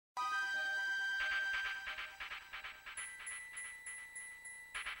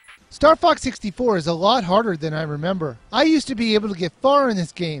Starfox 64 is a lot harder than I remember. I used to be able to get far in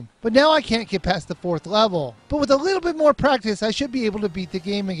this game, but now I can't get past the 4th level. But with a little bit more practice, I should be able to beat the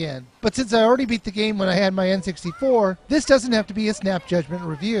game again. But since I already beat the game when I had my N64, this doesn't have to be a snap judgment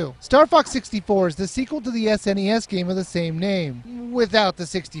review. Starfox 64 is the sequel to the SNES game of the same name. Without the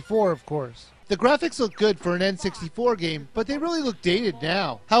 64, of course. The graphics look good for an N64 game, but they really look dated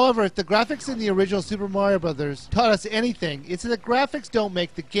now. However, if the graphics in the original Super Mario Bros. Taught us anything, it's that the graphics don't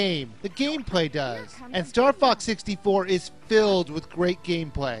make the game. The gameplay does. And Starfox 64 is filled with great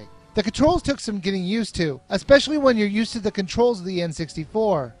gameplay. The controls took some getting used to, especially when you're used to the controls of the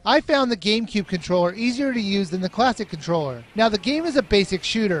N64. I found the GameCube controller easier to use than the classic controller. Now the game is a basic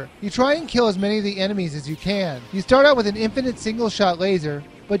shooter. You try and kill as many of the enemies as you can. You start out with an infinite single shot laser,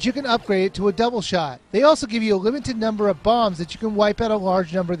 but you can upgrade it to a double shot. They also give you a limited number of bombs that you can wipe out a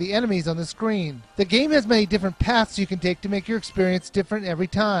large number of the enemies on the screen. The game has many different paths you can take to make your experience different every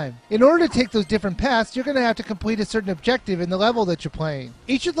time. In order to take those different paths, you're going to have to complete a certain objective in the level that you're playing.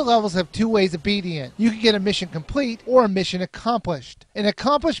 Each of the levels have two ways of beating it. You can get a mission complete or a mission accomplished. An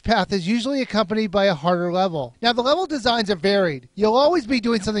accomplished path is usually accompanied by a harder level. Now the level designs are varied. You'll always be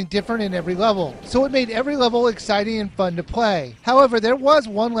doing something different in every level, so it made every level exciting and fun to play. However, there was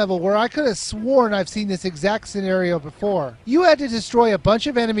one level where I could have sworn I've seen this exact scenario before. You had to destroy a bunch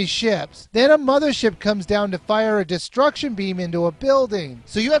of enemy ships, then a mothership comes down to fire a destruction beam into a building.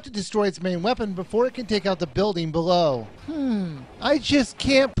 So you have to destroy its main weapon before it can take out the building below. I just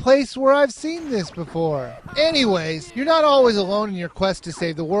can't place where I've seen this before. Anyways, you're not always alone in your quest to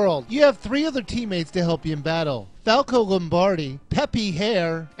save the world. You have 3 other teammates to help you in battle. Falco Lombardi, Peppy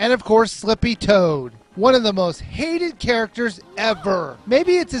Hare, and of course Slippy Toad. One of the most hated characters ever.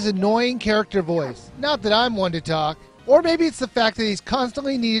 Maybe it's his annoying character voice. Not that I'm one to talk. Or maybe it's the fact that he's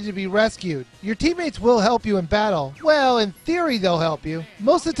constantly needed to be rescued. Your teammates will help you in battle. Well, in theory they'll help you.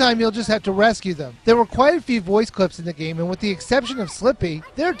 Most of the time you'll just have to rescue them. There were quite a few voice clips in the game, and with the exception of Slippy,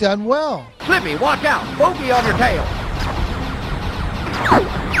 they're done well. Slippy, watch out! Bogey on your tail!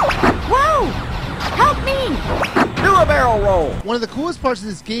 Whoa! Help me! Do a barrel roll! One of the coolest parts of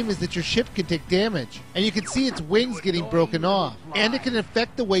this game is that your ship can take damage, and you can see its wings getting broken off, and it can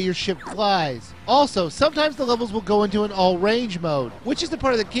affect the way your ship flies. Also, sometimes the levels will go into an all-range mode, which is the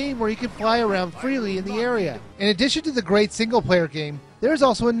part of the game where you can fly around freely in the area. In addition to the great single-player game, there is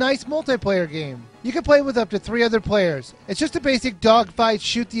also a nice multiplayer game. You can play with up to 3 other players. It's just a basic dogfight,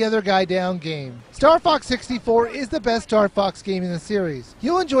 shoot the other guy down game. Starfox 64 is the best Star Fox game in the series.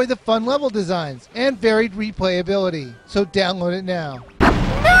 You'll enjoy the fun level designs and varied replayability, so download it now.